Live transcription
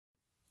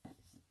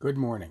Good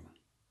morning.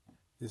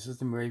 This is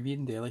the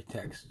Moravian Daily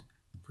Text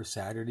for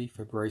Saturday,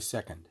 February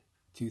 2nd,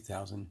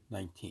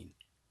 2019.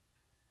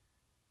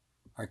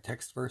 Our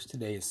text verse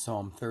today is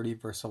Psalm 30,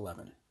 verse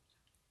 11.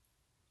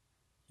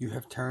 You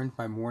have turned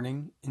my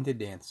mourning into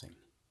dancing.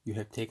 You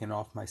have taken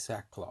off my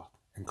sackcloth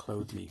and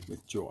clothed me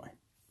with joy.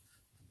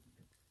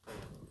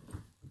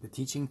 The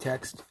teaching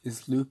text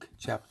is Luke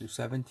chapter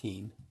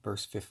 17,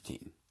 verse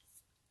 15.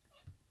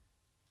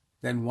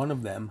 Then one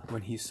of them,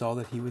 when he saw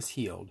that he was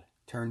healed,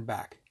 turned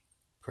back,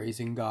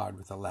 praising God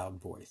with a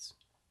loud voice.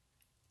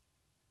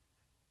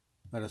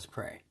 Let us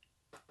pray.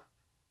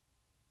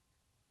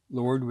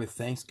 Lord, with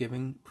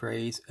thanksgiving,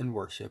 praise, and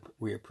worship,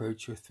 we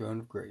approach your throne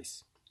of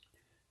grace,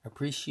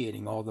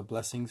 appreciating all the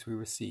blessings we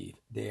receive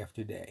day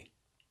after day.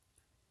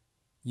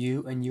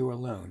 You and you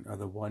alone are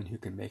the one who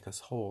can make us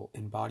whole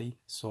in body,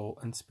 soul,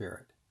 and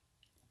spirit.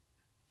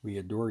 We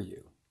adore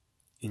you.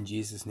 In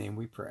Jesus' name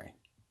we pray.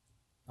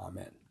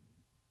 Amen.